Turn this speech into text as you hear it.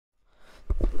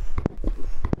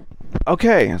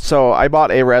Okay, so I bought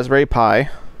a Raspberry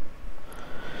Pi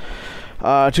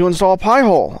to install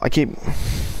Pi-hole. I keep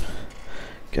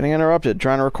getting interrupted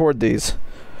trying to record these.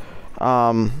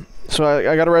 So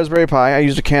I got a Raspberry Pi. I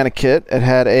used a can of kit. It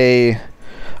had a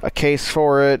case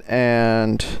for it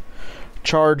and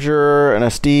charger, an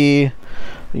SD.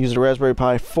 I used a Raspberry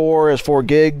Pi 4 as 4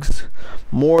 gigs,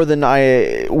 more than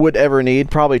I would ever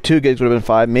need. Probably 2 gigs would have been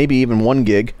 5, maybe even 1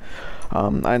 gig.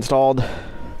 I installed.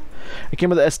 It came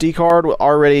with an SD card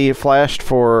already flashed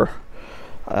for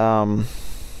the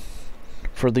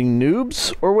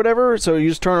noobs or whatever. So you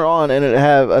just turn it on and it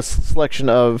have a selection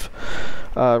of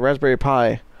Raspberry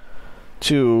Pi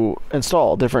to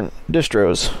install different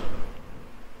distros.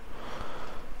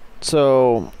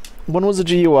 So one was a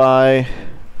GUI.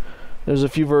 There's a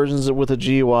few versions with a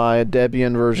GUI,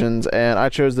 Debian versions, and I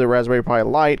chose the Raspberry Pi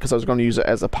Lite because I was going to use it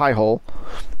as a pi-hole,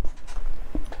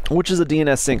 which is a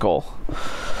DNS sinkhole.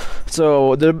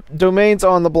 So the domains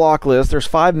on the block list, there's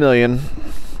 5 million.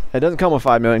 It doesn't come with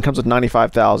 5 million, it comes with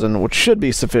 95,000, which should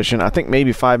be sufficient. I think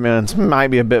maybe 5 million might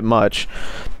be a bit much,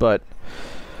 but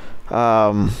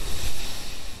I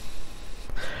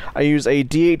use a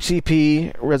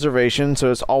DHCP reservation,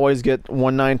 so it's always get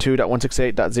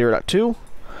 192.168.0.2.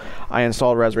 I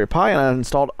installed Raspberry Pi and I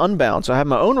installed Unbound, so I have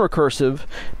my own recursive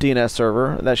DNS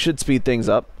server that should speed things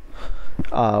up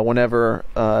whenever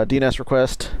DNS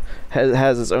request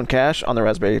has its own cache on the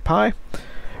Raspberry Pi.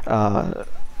 So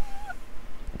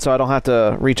I don't have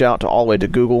to reach out to all the way to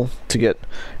Google to get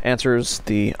answers.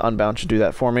 The Unbound should do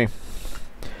that for me.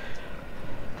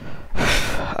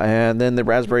 And then the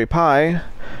Raspberry Pi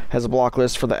has a block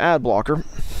list for the ad blocker.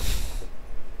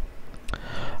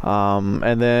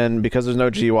 And then because there's no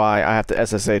GUI, I have to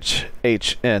SSH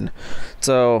in.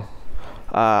 So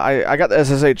I got the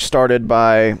SSH started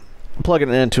by plugging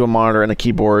it into a monitor and a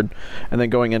keyboard, and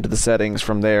then going into the settings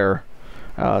from there.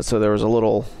 So there was a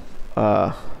little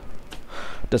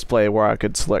display where I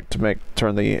could select to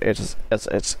turn the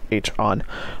SSH on.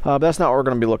 But that's not what we're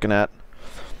going to be looking at.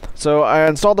 So I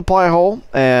installed the pi-hole,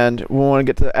 and we want to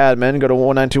get to the admin. Go to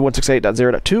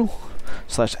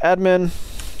 192.168.0.2/admin.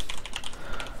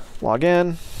 Log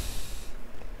in.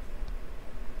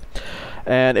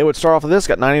 And it would start off with this.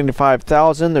 Got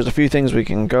 95,000. There's a few things we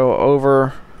can go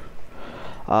over.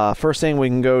 First thing, we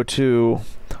can go to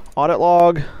Audit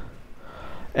Log.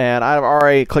 And I've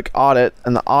already clicked Audit,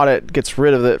 and the Audit gets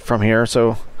rid of it from here.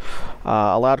 So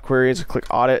allowed queries, click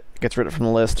Audit, gets rid of it from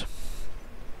the list.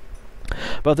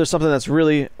 But if there's something that's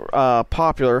really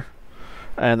popular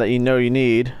and that you know you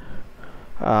need,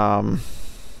 crumbs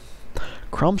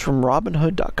from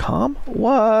robinhood.com?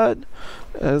 What?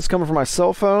 It's coming from my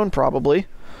cell phone, probably.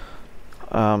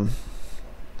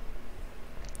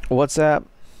 WhatsApp.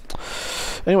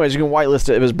 Anyways, you can whitelist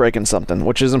it if it's breaking something,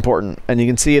 which is important. And you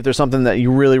can see if there's something that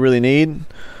you really, really need.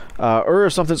 Or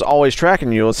if something's always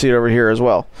tracking you, let's see it over here as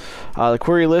well. The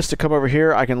query list, to come over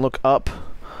here, I can look up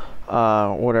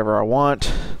whatever I want.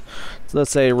 So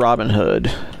let's say Robinhood.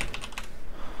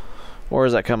 Where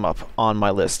does that come up on my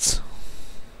lists?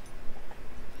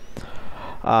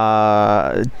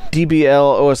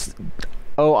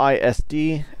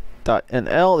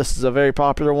 DBLOISD.NL. This is a very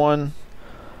popular one.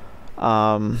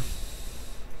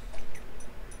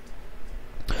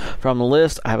 From the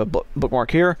list, I have a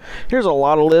bookmark here. Here's a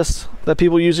lot of lists that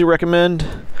people usually recommend.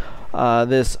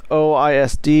 This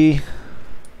OISD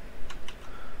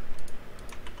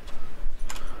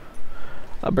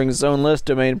brings its own list,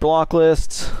 domain block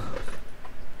lists.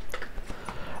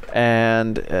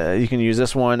 And you can use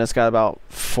this one. It's got about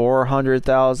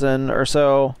 400,000 or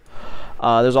so.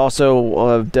 There's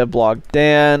also devblog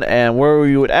Dan, and where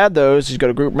you would add those, you go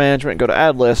to group management, go to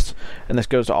add list, and this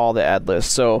goes to all the ad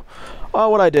lists. So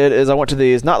what I did is I went to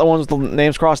these, not the ones with the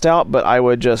names crossed out, but I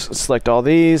would just select all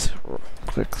these,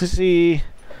 click C,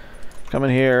 come in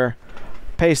here,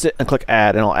 paste it, and click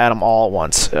add, and it'll add them all at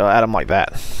once. It'll add them like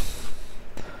that.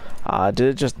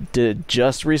 Did it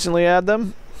just recently add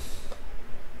them?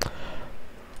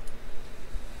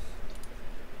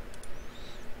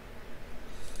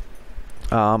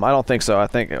 I don't think so. I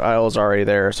think I was already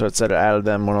there, so it said it added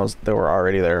them when they were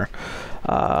already there.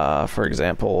 For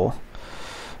example,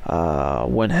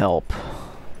 WinHelp.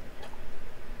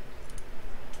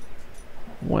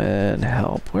 Where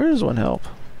is WinHelp?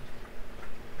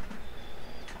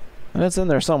 It's in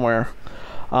there somewhere.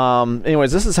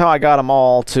 Anyways, this is how I got them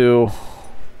all to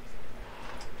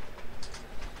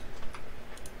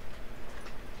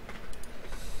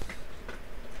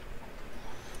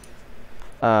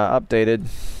updated.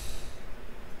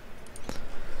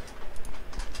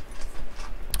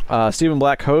 Stephen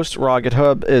Black host, raw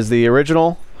GitHub is the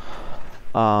original.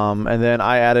 And then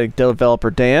I added developer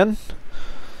Dan.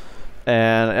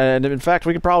 And in fact,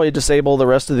 we could probably disable the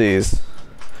rest of these,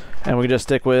 and we can just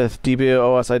stick with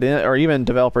DBOSID or even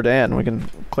developer Dan. We can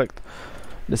click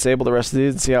disable the rest of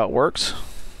these and see how it works.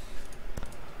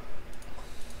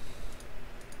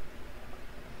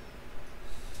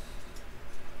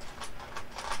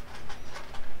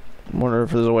 I wonder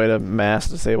if there's a way to mass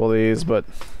disable these, but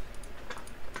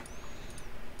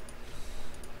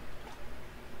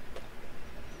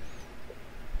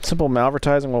simple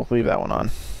malvertising, we'll leave that one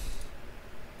on.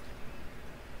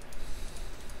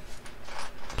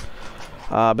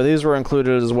 But these were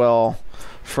included as well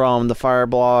from the Fire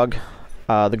blog.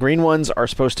 The green ones are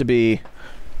supposed to be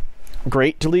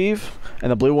great to leave,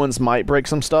 and the blue ones might break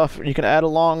some stuff you can add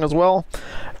along as well.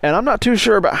 And I'm not too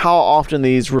sure about how often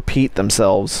these repeat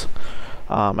themselves.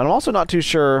 And I'm also not too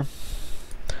sure,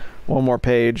 one more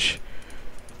page,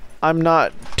 I'm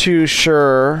not too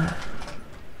sure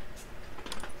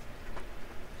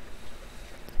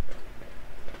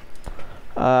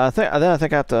I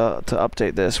think I have to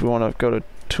update this. We want to go to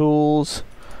Tools,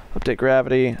 Update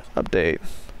Gravity, Update.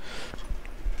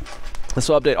 This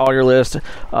will update all your list.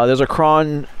 There's a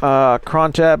cron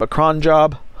tab, a cron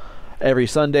job every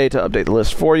Sunday to update the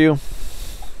list for you.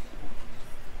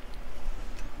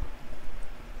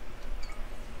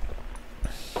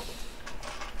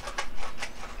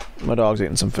 My dog's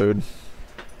eating some food.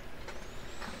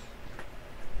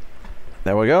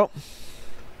 There we go.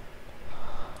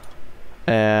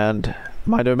 And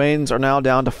my domains are now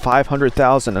down to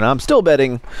 500,000, and I'm still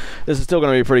betting this is still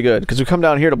going to be pretty good, because we come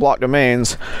down here to block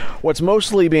domains. What's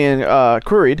mostly being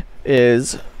queried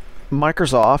is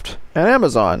Microsoft and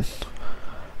Amazon.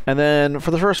 And then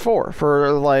for the first four,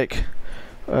 for like,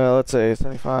 let's say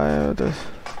 75 to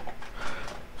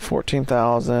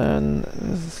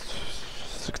 14,000,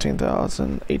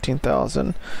 16,000,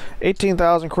 18,000,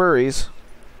 18,000 queries.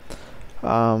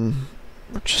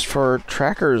 Just for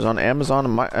trackers on Amazon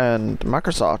and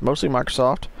Microsoft, mostly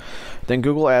Microsoft. Then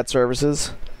Google Ad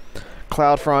Services,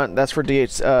 CloudFront, that's for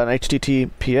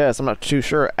HTTPS. I'm not too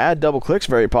sure. Ad double clicks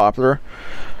very popular.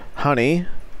 Honey,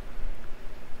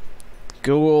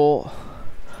 Google,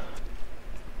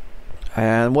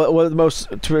 and what are the most?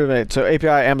 So API,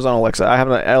 Amazon Alexa. I have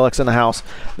an Alexa in the house.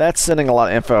 That's sending a lot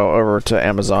of info over to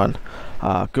Amazon.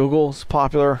 Google's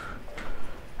popular.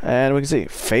 And we can see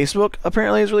Facebook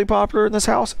apparently is really popular in this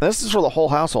house. And this is for the whole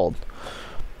household.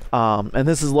 And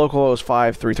this is localhost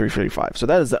 53335. So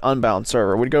that is the Unbound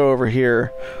server. We'd go over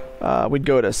here. We'd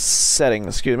go to settings,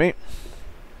 excuse me.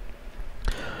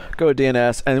 Go to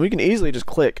DNS. And we can easily just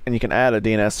click and you can add a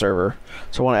DNS server.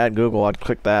 So I want to add Google. I'd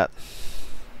click that.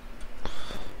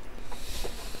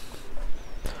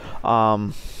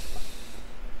 And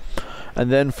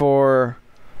then for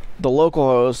the local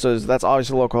host, that's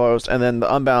obviously local host, and then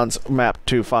the Unbound's mapped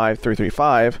to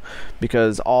 5335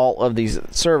 because all of these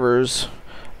servers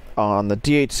on the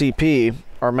DHCP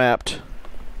are mapped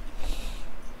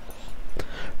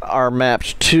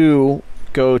to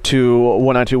go to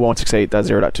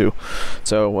 192.168.0.2.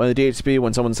 So when the DHCP,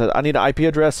 when someone says I need an IP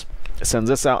address, it sends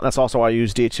this out. And that's also why I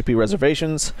use DHCP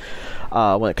reservations.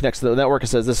 When it connects to the network, it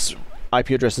says this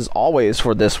IP address is always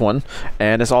for this one,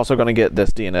 and it's also going to get this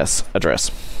DNS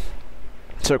address.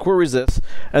 So it queries this,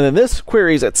 and then this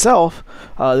queries itself.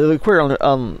 The query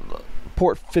on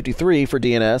port 53 for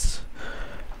DNS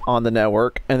on the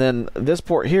network, and then this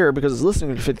port here, because it's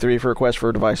listening to 53 for request for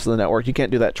a device to the network, you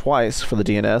can't do that twice for the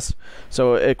DNS.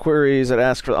 So it queries, it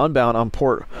asks for the Unbound on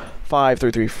port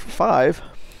 5335,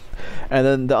 and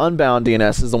then the Unbound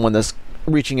DNS is the one that's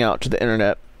reaching out to the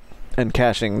internet and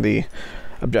caching the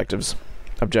objectives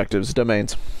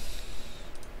domains.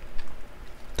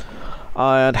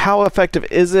 And how effective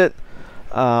is it?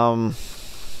 It's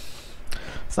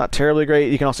not terribly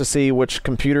great. You can also see which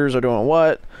computers are doing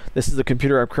what. This is the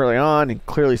computer I'm currently on. You can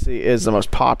clearly see is the most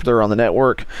popular on the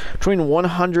network. Between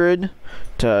 100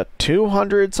 to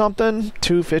 200 something,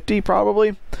 250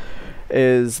 probably,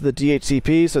 is the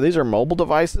DHCP. So these are mobile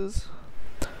devices.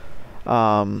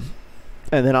 And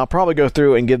then I'll probably go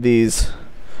through and give these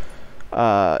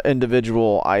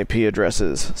individual IP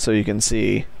addresses so you can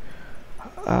see.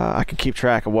 I can keep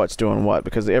track of what's doing what,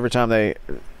 because every time they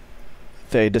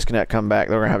disconnect, come back,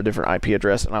 they're gonna have a different IP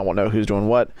address, and I won't know who's doing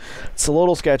what. It's a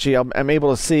little sketchy. I'm able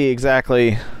to see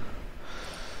exactly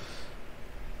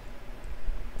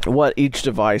what each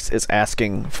device is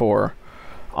asking for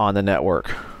on the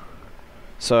network.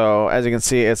 So as you can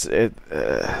see, it's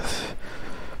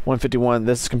 151.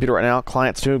 This is computer right now.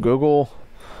 Clients 2, Google.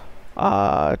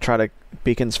 Try to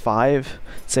Beacons 5,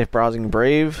 Safe Browsing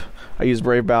Brave. I use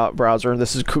Brave browser.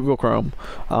 This is Google Chrome,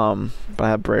 but I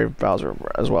have Brave browser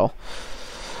as well.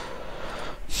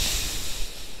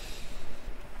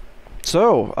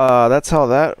 So that's how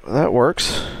that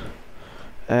works.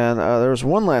 And there's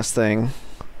one last thing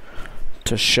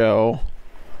to show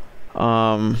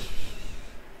how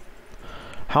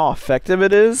effective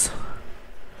it is.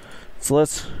 So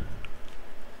let's.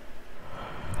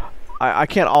 I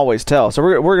can't always tell. So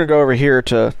we're gonna go over here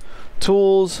to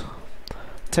Tools,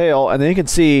 Tail, and then you can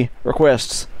see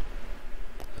requests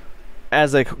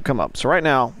as they come up. So right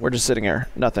now we're just sitting here,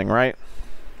 nothing, right?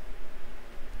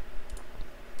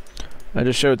 I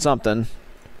just showed something.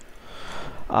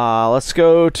 Let's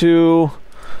go to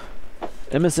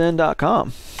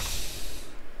msn.com.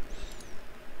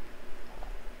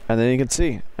 And then you can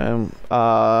see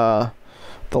the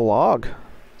log.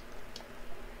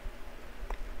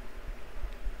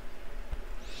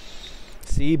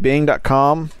 See,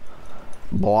 bing.com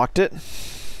blocked it.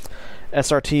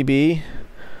 SRTB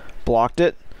blocked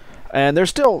it. And there's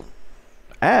still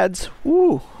ads.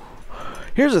 Woo.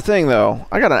 Here's the thing though,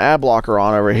 I got an ad blocker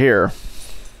on over here.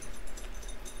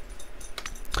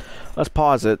 Let's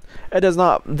pause it. It does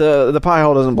not, the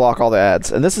pi-hole doesn't block all the ads,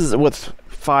 and this is with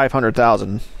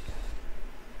 500,000.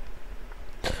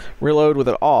 Reload with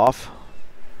it off.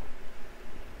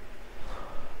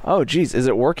 Oh geez, is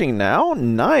it working now?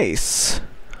 Nice.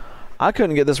 I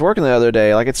couldn't get this working the other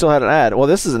day, like it still had an ad. Well,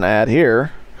 this is an ad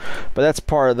here, but that's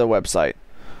part of the website.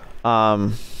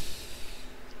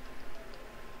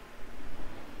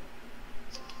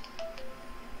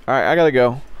 Alright, I gotta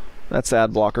go. That's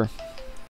ad blocker.